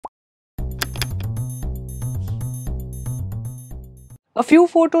A few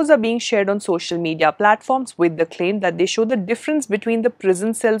photos are being shared on social media platforms with the claim that they show the difference between the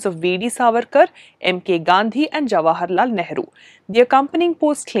prison cells of V.D. Savarkar, M.K. Gandhi and Jawaharlal Nehru. The accompanying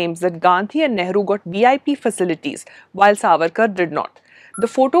post claims that Gandhi and Nehru got VIP facilities while Savarkar did not. The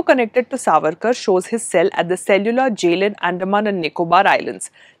photo connected to Savarkar shows his cell at the cellular jail in Andaman and Nicobar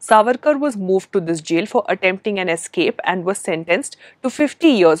Islands. Savarkar was moved to this jail for attempting an escape and was sentenced to 50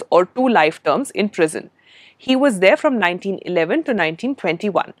 years or 2 life terms in prison. He was there from 1911 to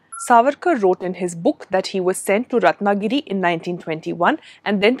 1921. Savarkar wrote in his book that he was sent to Ratnagiri in 1921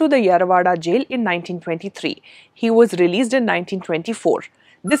 and then to the Yaravada jail in 1923. He was released in 1924.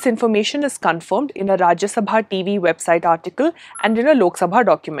 This information is confirmed in a Rajya Sabha TV website article and in a Lok Sabha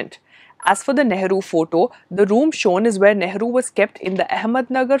document. As for the Nehru photo, the room shown is where Nehru was kept in the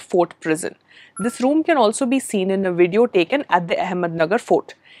Ahmednagar Fort prison. This room can also be seen in a video taken at the Ahmednagar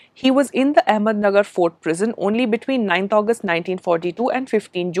Fort. He was in the Ahmednagar Fort prison only between 9th August 1942 and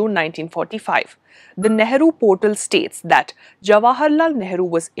 15 June 1945. The Nehru portal states that Jawaharlal Nehru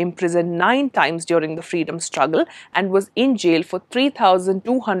was imprisoned 9 times during the freedom struggle and was in jail for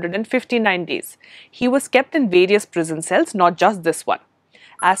 3,259 days. He was kept in various prison cells, not just this one.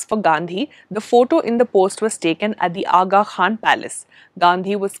 As for Gandhi, the photo in the post was taken at the Aga Khan Palace.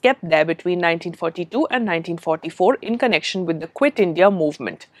 Gandhi was kept there between 1942 and 1944 in connection with the Quit India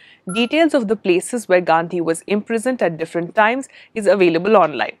movement. Details of the places where Gandhi was imprisoned at different times is available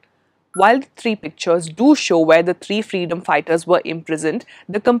online. While the 3 pictures do show where the 3 freedom fighters were imprisoned,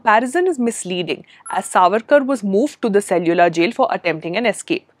 the comparison is misleading as Savarkar was moved to the cellular jail for attempting an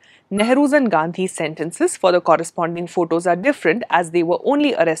escape. Nehru's and Gandhi's sentences for the corresponding photos are different as they were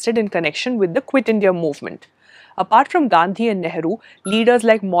only arrested in connection with the Quit India movement. Apart from Gandhi and Nehru, leaders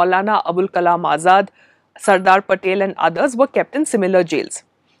like Maulana Abul Kalam Azad, Sardar Patel and others were kept in similar jails.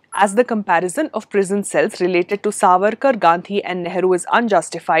 As the comparison of prison cells related to Savarkar, Gandhi and Nehru is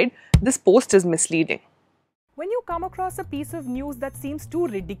unjustified, this post is misleading. When you come across a piece of news that seems too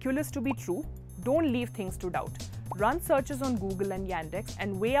ridiculous to be true, don't leave things to doubt. Run searches on Google and Yandex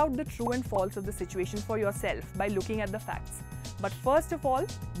and weigh out the true and false of the situation for yourself by looking at the facts. But first of all,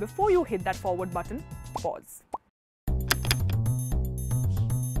 before you hit that forward button, pause.